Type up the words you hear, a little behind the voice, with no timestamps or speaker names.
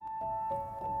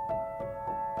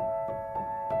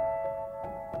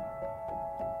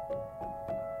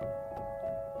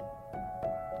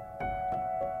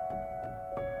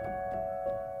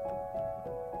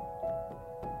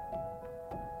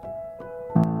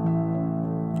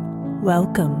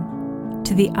Welcome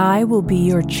to the I Will Be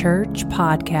Your Church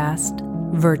podcast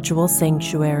virtual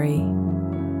sanctuary.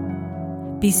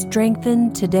 Be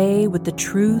strengthened today with the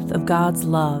truth of God's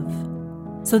love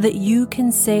so that you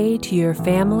can say to your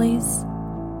families,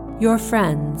 your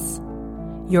friends,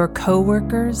 your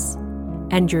co-workers,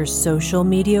 and your social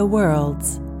media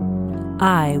worlds,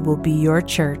 I will be your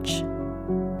church.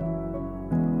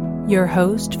 Your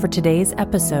host for today's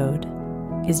episode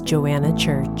is Joanna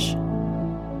Church.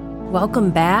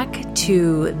 Welcome back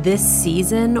to this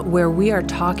season where we are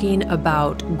talking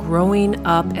about growing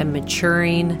up and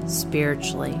maturing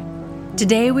spiritually.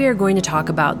 Today we are going to talk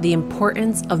about the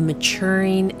importance of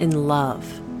maturing in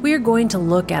love. We are going to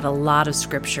look at a lot of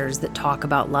scriptures that talk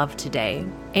about love today,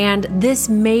 and this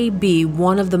may be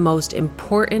one of the most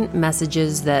important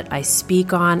messages that I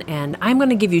speak on, and I'm going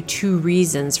to give you two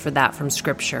reasons for that from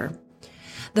scripture.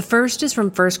 The first is from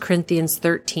 1 Corinthians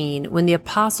 13, when the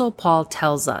Apostle Paul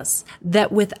tells us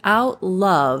that without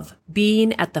love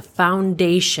being at the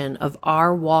foundation of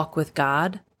our walk with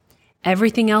God,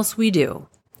 everything else we do,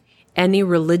 any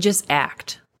religious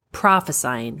act,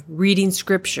 prophesying, reading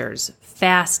scriptures,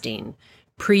 fasting,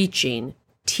 preaching,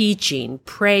 teaching,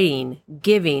 praying,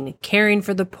 giving, caring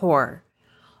for the poor,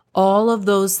 all of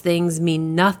those things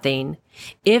mean nothing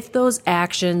if those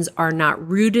actions are not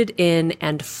rooted in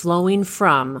and flowing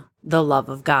from the love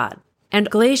of God. And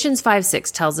Galatians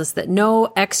 5:6 tells us that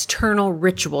no external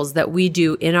rituals that we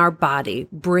do in our body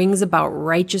brings about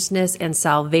righteousness and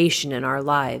salvation in our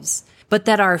lives, but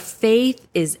that our faith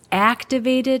is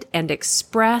activated and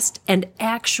expressed and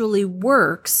actually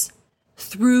works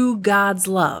through God's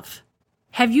love.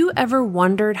 Have you ever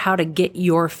wondered how to get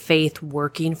your faith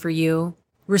working for you?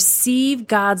 Receive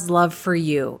God's love for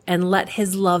you and let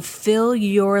His love fill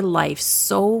your life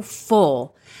so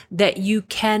full that you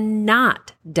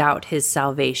cannot doubt His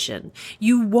salvation.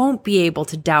 You won't be able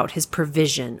to doubt His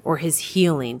provision or His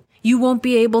healing. You won't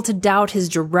be able to doubt His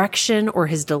direction or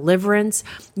His deliverance.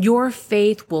 Your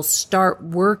faith will start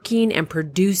working and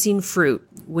producing fruit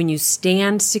when you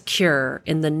stand secure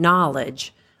in the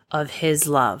knowledge of His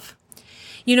love.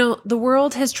 You know, the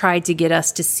world has tried to get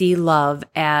us to see love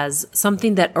as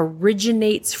something that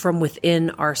originates from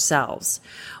within ourselves.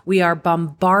 We are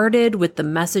bombarded with the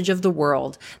message of the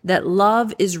world that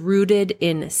love is rooted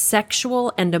in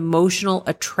sexual and emotional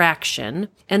attraction,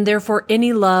 and therefore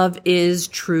any love is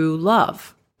true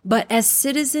love. But as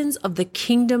citizens of the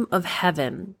kingdom of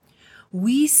heaven,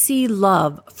 we see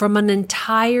love from an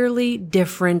entirely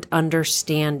different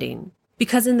understanding.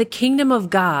 Because in the kingdom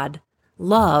of God,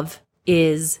 love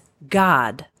is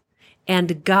God,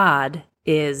 and God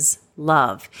is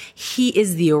love. He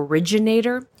is the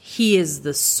originator. He is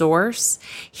the source.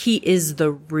 He is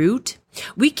the root.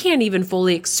 We can't even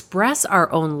fully express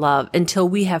our own love until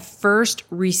we have first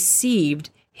received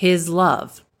His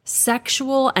love.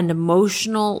 Sexual and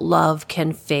emotional love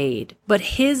can fade, but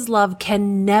His love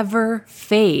can never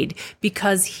fade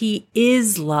because He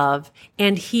is love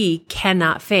and He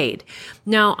cannot fade.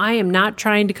 Now, I am not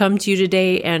trying to come to you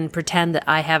today and pretend that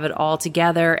I have it all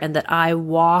together and that I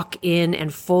walk in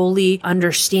and fully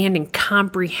understand and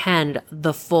comprehend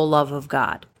the full love of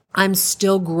God. I'm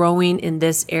still growing in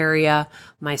this area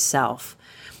myself,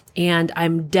 and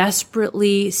I'm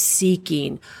desperately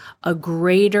seeking a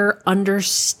greater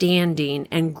understanding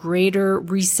and greater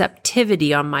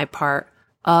receptivity on my part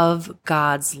of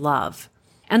God's love.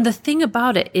 And the thing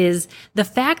about it is the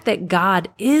fact that God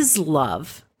is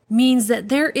love means that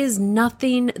there is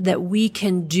nothing that we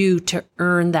can do to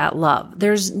earn that love.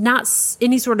 There's not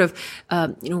any sort of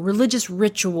religious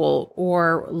ritual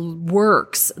or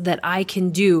works that I can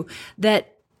do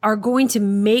that are going to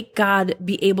make God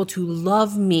be able to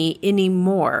love me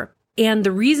anymore. And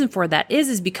the reason for that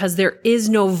is because there is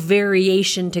no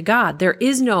variation to God. There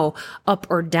is no up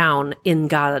or down in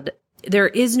God. There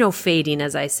is no fading,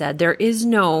 as I said. There is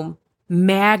no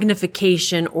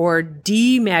magnification or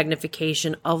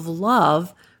demagnification of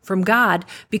love from God,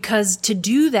 because to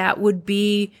do that would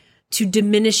be to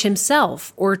diminish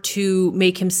Himself or to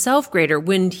make Himself greater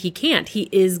when He can't. He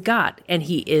is God and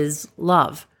He is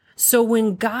love. So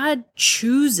when God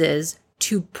chooses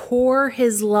to pour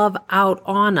His love out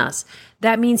on us,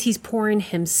 that means He's pouring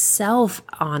Himself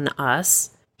on us.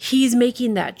 He's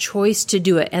making that choice to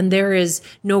do it, and there is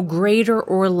no greater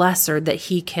or lesser that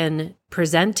He can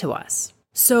present to us.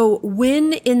 So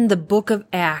when in the book of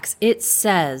Acts it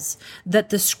says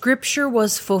that the scripture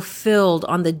was fulfilled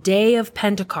on the day of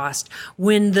Pentecost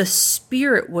when the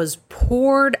Spirit was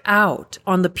poured out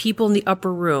on the people in the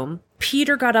upper room,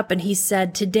 Peter got up and he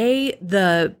said, today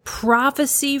the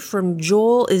prophecy from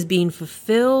Joel is being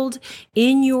fulfilled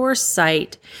in your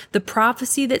sight. The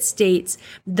prophecy that states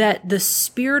that the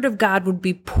Spirit of God would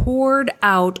be poured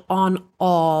out on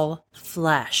all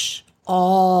flesh.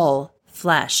 All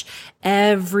flesh.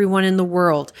 Everyone in the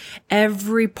world,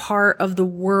 every part of the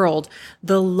world,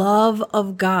 the love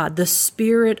of God, the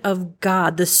Spirit of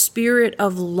God, the Spirit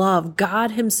of love,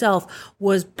 God Himself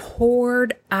was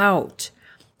poured out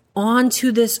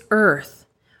onto this earth,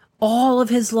 all of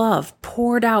His love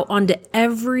poured out onto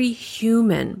every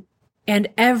human. And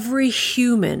every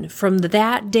human from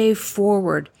that day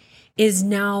forward is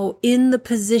now in the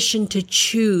position to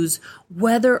choose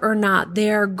whether or not they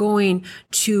are going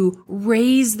to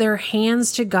raise their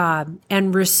hands to God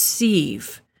and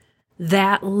receive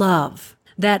that love,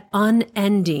 that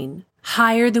unending,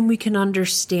 higher than we can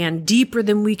understand, deeper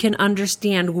than we can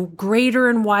understand, greater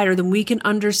and wider than we can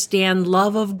understand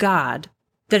love of God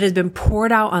that has been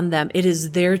poured out on them. It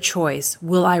is their choice.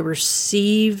 Will I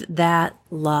receive that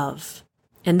love?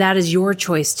 And that is your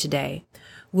choice today.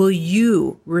 Will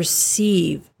you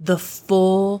receive the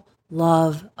full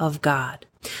love of God?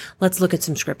 Let's look at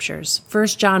some scriptures. 1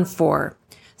 John 4,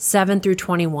 7 through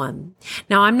 21.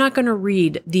 Now, I'm not going to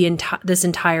read this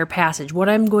entire passage. What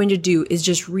I'm going to do is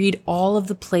just read all of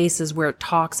the places where it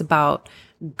talks about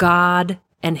God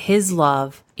and His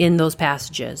love in those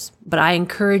passages. But I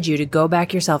encourage you to go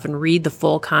back yourself and read the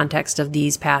full context of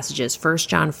these passages. 1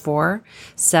 John 4,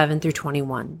 7 through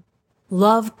 21.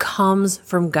 Love comes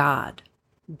from God.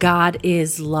 God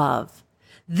is love.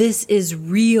 This is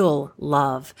real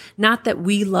love. Not that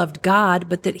we loved God,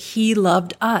 but that He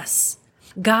loved us.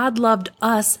 God loved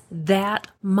us that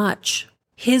much.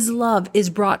 His love is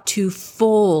brought to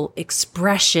full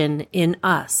expression in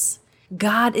us.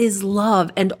 God is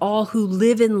love, and all who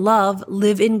live in love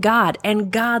live in God,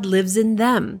 and God lives in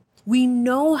them. We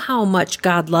know how much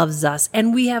God loves us,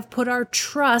 and we have put our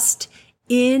trust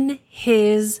in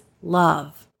His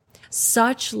love.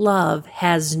 Such love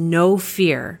has no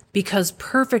fear, because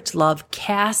perfect love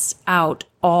casts out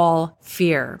all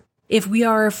fear. If we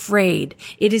are afraid,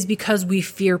 it is because we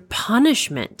fear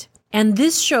punishment. And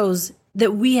this shows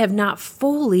that we have not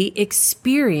fully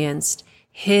experienced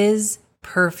His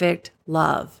perfect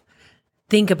love.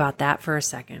 Think about that for a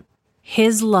second.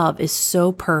 His love is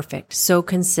so perfect, so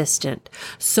consistent,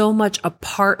 so much a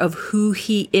part of who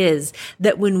He is,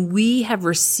 that when we have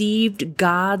received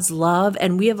God's love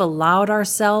and we have allowed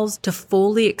ourselves to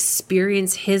fully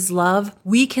experience His love,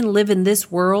 we can live in this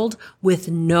world with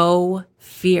no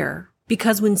fear.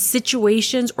 Because when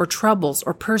situations or troubles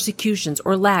or persecutions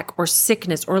or lack or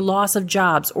sickness or loss of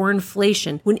jobs or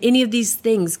inflation, when any of these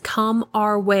things come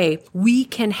our way, we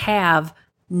can have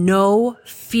no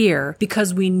fear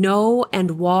because we know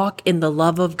and walk in the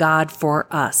love of God for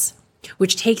us.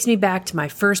 Which takes me back to my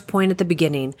first point at the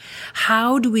beginning.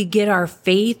 How do we get our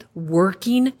faith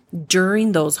working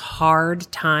during those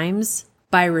hard times?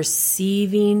 By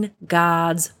receiving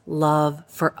God's love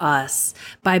for us,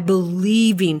 by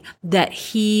believing that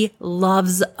He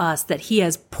loves us, that He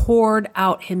has poured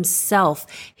out Himself,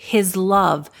 His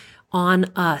love on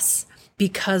us,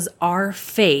 because our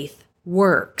faith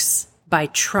works by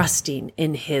trusting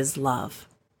in His love.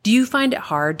 Do you find it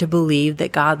hard to believe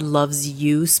that God loves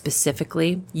you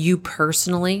specifically, you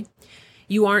personally?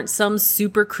 You aren't some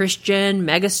super Christian,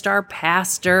 megastar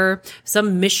pastor,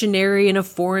 some missionary in a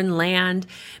foreign land.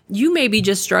 You may be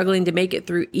just struggling to make it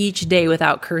through each day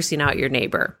without cursing out your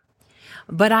neighbor.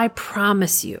 But I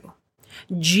promise you,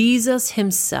 Jesus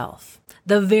Himself,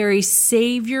 the very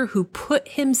Savior who put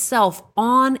Himself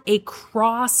on a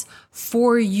cross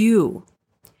for you,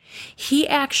 He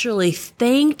actually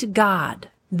thanked God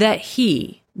that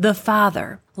He, the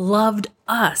Father, loved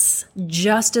us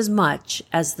just as much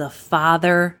as the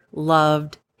Father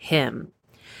loved Him.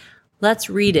 Let's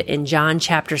read it in John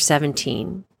chapter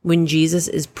 17, when Jesus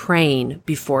is praying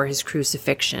before His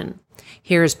crucifixion.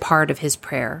 Here is part of His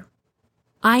prayer.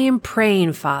 I am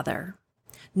praying, Father,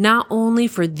 not only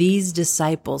for these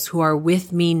disciples who are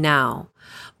with me now,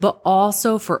 but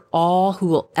also for all who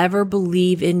will ever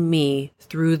believe in me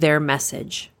through their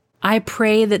message. I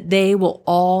pray that they will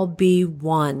all be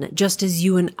one, just as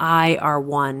you and I are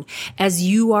one. As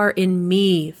you are in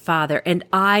me, Father, and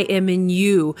I am in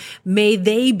you, may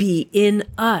they be in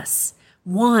us,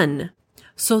 one,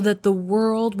 so that the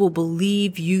world will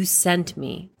believe you sent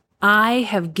me. I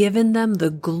have given them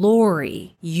the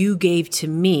glory you gave to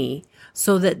me,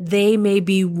 so that they may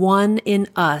be one in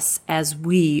us as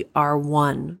we are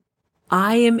one.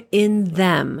 I am in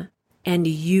them, and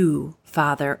you,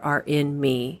 Father, are in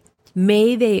me.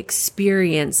 May they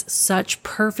experience such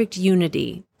perfect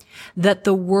unity that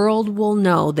the world will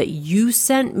know that you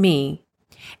sent me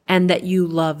and that you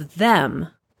love them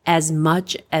as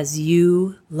much as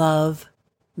you love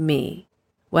me.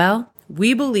 Well,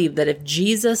 we believe that if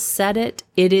Jesus said it,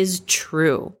 it is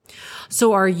true.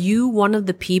 So are you one of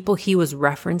the people he was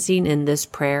referencing in this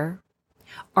prayer?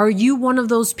 Are you one of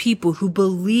those people who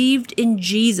believed in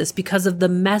Jesus because of the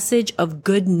message of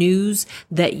good news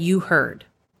that you heard?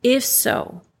 If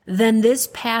so, then this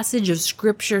passage of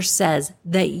scripture says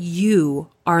that you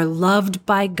are loved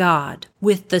by God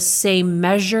with the same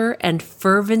measure and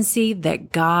fervency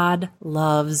that God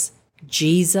loves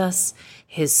Jesus,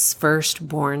 his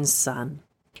firstborn son.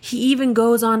 He even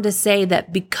goes on to say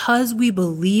that because we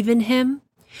believe in him,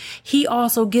 he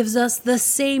also gives us the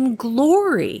same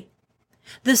glory,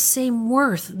 the same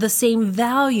worth, the same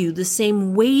value, the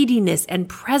same weightiness and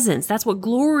presence. That's what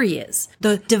glory is.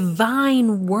 The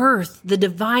divine worth, the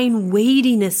divine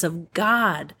weightiness of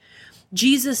God.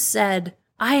 Jesus said,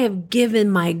 I have given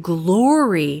my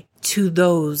glory to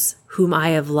those whom I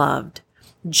have loved,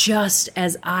 just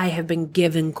as I have been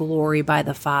given glory by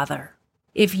the Father.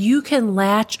 If you can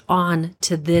latch on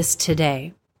to this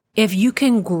today, if you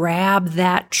can grab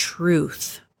that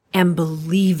truth and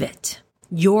believe it,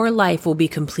 your life will be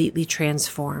completely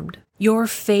transformed. Your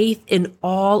faith in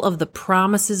all of the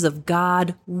promises of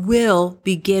God will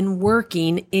begin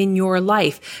working in your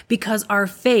life because our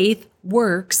faith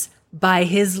works by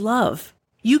his love.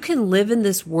 You can live in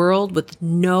this world with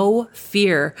no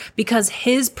fear because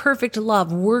his perfect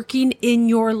love working in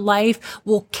your life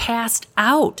will cast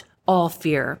out all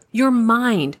fear. Your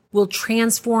mind will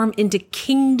transform into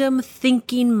kingdom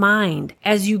thinking mind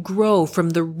as you grow from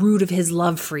the root of his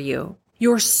love for you.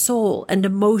 Your soul and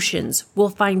emotions will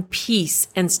find peace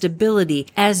and stability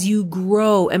as you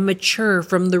grow and mature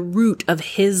from the root of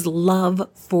his love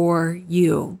for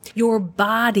you. Your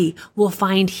body will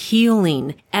find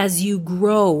healing as you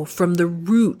grow from the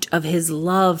root of his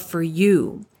love for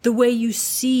you. The way you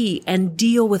see and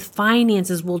deal with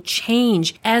finances will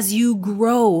change as you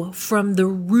grow from the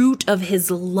root of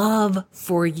his love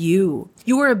for you.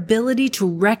 Your ability to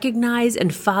recognize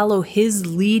and follow his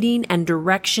leading and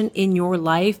direction in your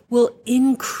life will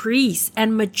increase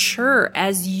and mature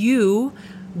as you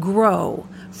grow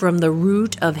from the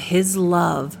root of his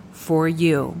love for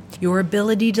you. Your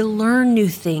ability to learn new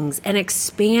things and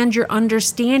expand your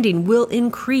understanding will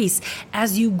increase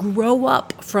as you grow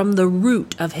up from the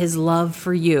root of his love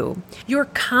for you. Your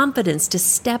confidence to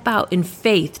step out in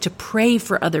faith, to pray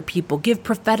for other people, give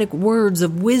prophetic words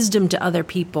of wisdom to other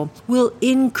people will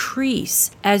increase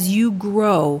as you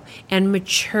grow and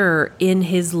mature in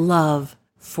his love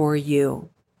for you.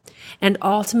 And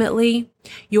ultimately,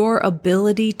 your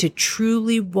ability to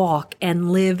truly walk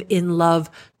and live in love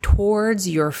towards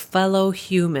your fellow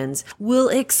humans will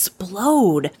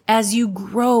explode as you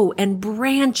grow and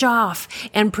branch off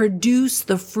and produce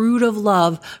the fruit of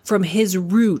love from his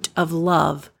root of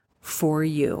love for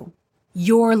you.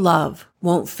 Your love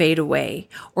won't fade away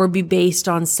or be based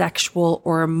on sexual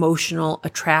or emotional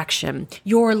attraction.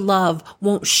 Your love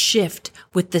won't shift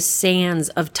with the sands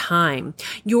of time.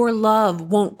 Your love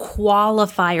won't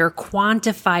qualify or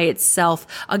quantify itself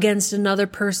against another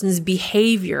person's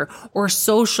behavior or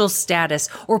social status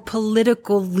or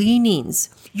political leanings.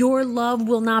 Your love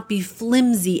will not be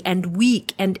flimsy and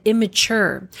weak and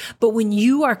immature. But when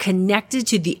you are connected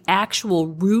to the actual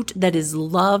root that is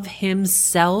love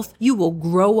himself, you will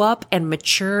grow up and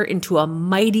mature into a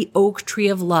mighty oak tree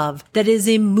of love that is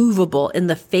immovable in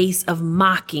the face of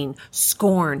mocking,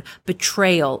 scorn,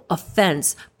 betrayal,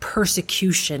 offense,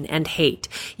 persecution, and hate.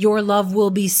 Your love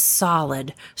will be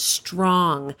solid,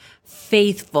 strong,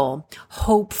 faithful,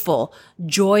 hopeful,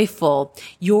 joyful.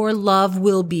 Your love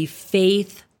will be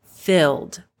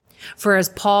faith-filled. For as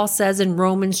Paul says in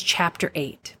Romans chapter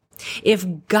 8, if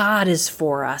God is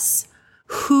for us,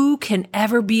 who can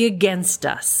ever be against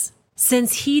us?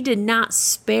 Since he did not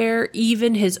spare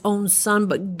even his own son,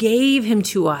 but gave him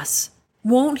to us,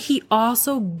 won't he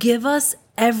also give us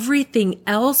everything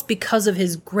else because of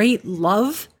his great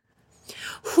love?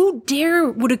 Who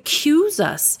would accuse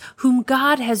us, whom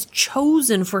God has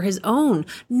chosen for his own?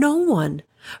 No one.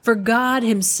 For God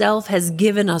himself has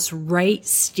given us right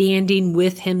standing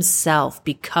with himself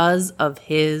because of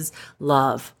his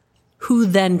love. Who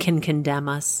then can condemn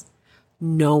us?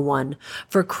 No one.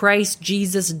 For Christ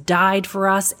Jesus died for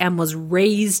us and was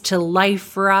raised to life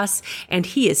for us, and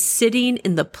he is sitting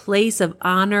in the place of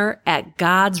honor at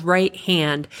God's right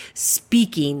hand,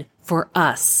 speaking for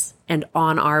us and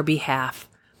on our behalf.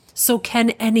 So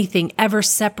can anything ever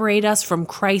separate us from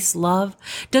Christ's love?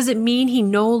 Does it mean he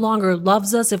no longer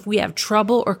loves us if we have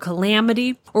trouble or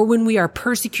calamity, or when we are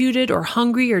persecuted or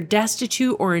hungry or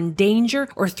destitute or in danger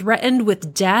or threatened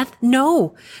with death?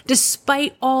 No.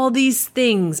 Despite all these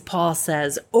things, Paul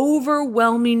says,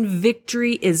 overwhelming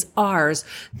victory is ours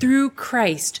through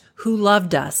Christ who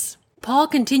loved us. Paul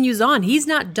continues on. He's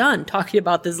not done talking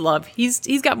about this love. He's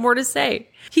got more to say.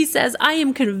 He says, I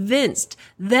am convinced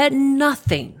that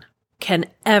nothing can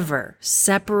ever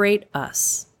separate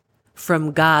us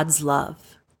from God's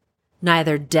love.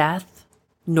 Neither death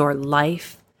nor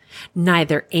life,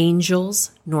 neither angels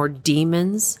nor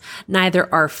demons,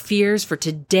 neither our fears for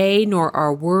today nor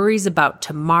our worries about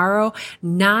tomorrow,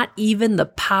 not even the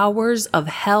powers of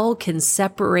hell can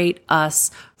separate us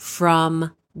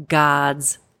from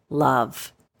God's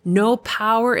love. No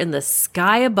power in the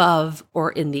sky above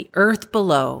or in the earth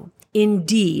below.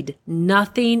 Indeed,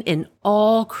 nothing in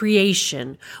all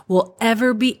creation will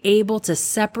ever be able to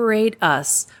separate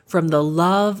us from the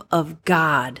love of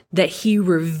God that he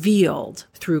revealed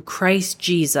through Christ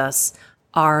Jesus,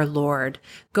 our Lord.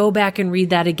 Go back and read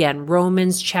that again.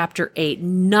 Romans chapter 8.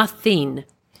 Nothing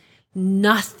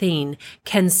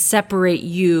can separate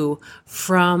you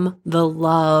from the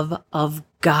love of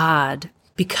God,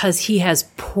 because he has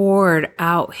poured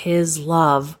out his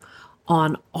love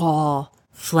on all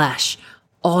flesh.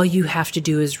 All you have to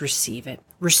do is receive it.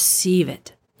 Receive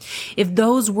it. If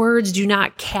those words do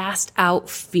not cast out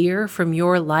fear from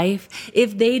your life,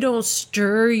 if they don't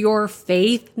stir your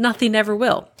faith, nothing ever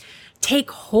will.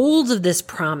 Take hold of this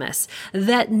promise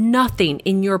that nothing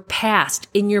in your past,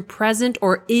 in your present,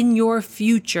 or in your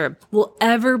future will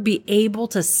ever be able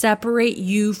to separate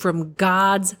you from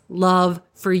God's love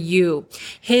for you.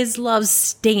 His love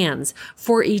stands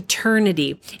for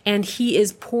eternity, and he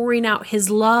is pouring out his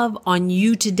love on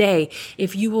you today.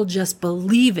 If you will just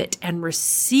believe it and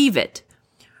receive it,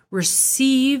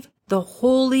 receive the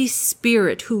Holy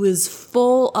Spirit who is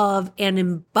full of and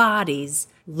embodies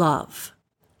love.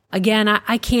 Again,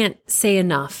 I can't say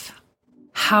enough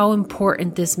how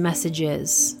important this message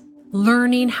is.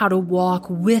 Learning how to walk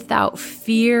without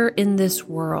fear in this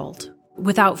world.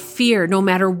 Without fear, no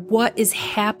matter what is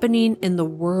happening in the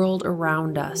world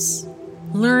around us.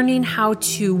 Learning how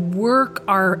to work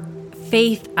our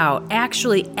faith out,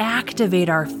 actually activate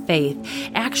our faith,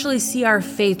 actually see our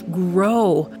faith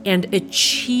grow and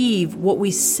achieve what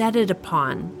we set it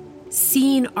upon.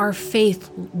 Seeing our faith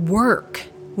work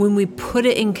when we put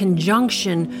it in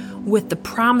conjunction with the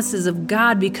promises of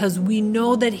God, because we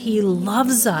know that he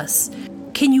loves us.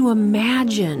 Can you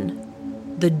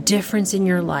imagine the difference in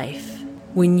your life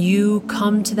when you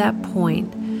come to that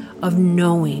point of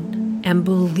knowing and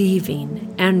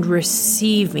believing and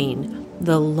receiving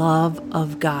the love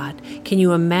of God? Can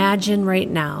you imagine right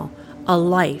now a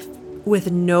life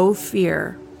with no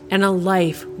fear and a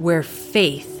life where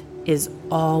faith is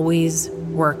always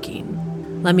working?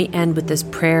 Let me end with this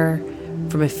prayer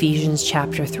from Ephesians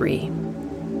chapter 3.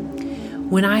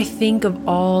 When I think of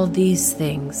all these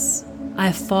things,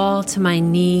 I fall to my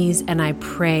knees and I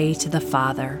pray to the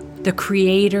Father, the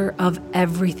creator of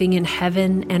everything in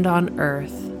heaven and on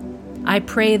earth. I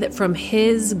pray that from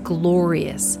his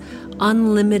glorious,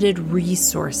 unlimited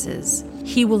resources,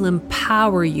 he will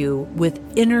empower you with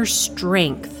inner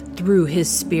strength through his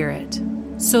Spirit,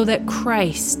 so that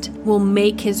Christ will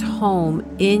make his home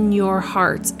in your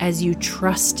hearts as you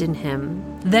trust in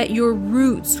him, that your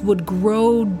roots would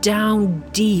grow down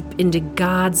deep into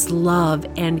God's love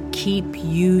and keep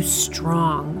you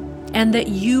strong, and that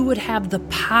you would have the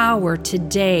power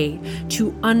today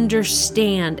to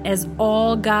understand, as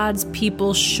all God's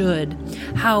people should,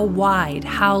 how wide,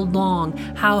 how long,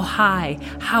 how high,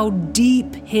 how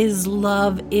deep his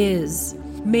love is.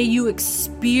 May you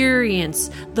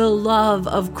experience the love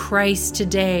of Christ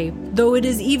today, though it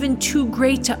is even too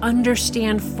great to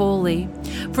understand fully.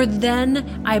 For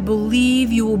then I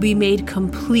believe you will be made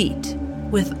complete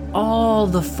with all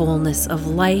the fullness of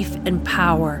life and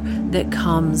power that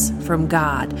comes from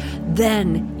God.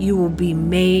 Then you will be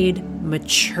made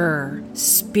mature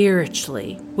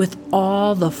spiritually with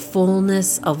all the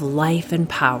fullness of life and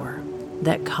power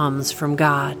that comes from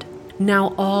God.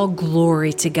 Now all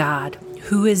glory to God,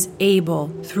 who is able,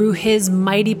 through his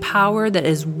mighty power that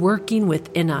is working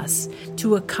within us,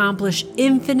 to accomplish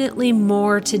infinitely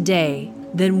more today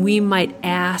than we might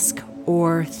ask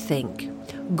or think.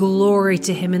 Glory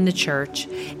to him in the church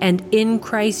and in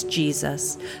Christ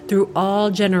Jesus through all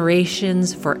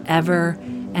generations forever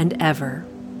and ever.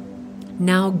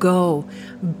 Now go,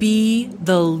 be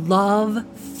the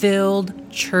love-filled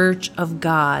church of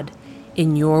God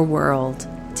in your world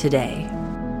today.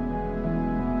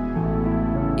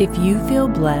 If you feel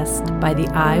blessed by the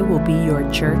I Will Be Your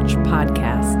Church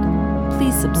podcast,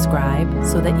 please subscribe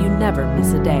so that you never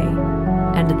miss a day.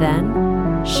 And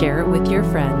then share it with your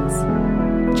friends.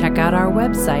 Check out our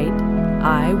website,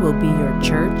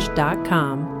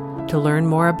 iwillbeyourchurch.com, to learn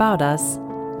more about us,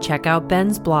 check out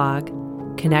Ben's blog,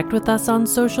 connect with us on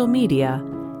social media,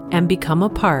 and become a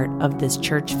part of this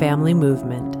church family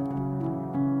movement.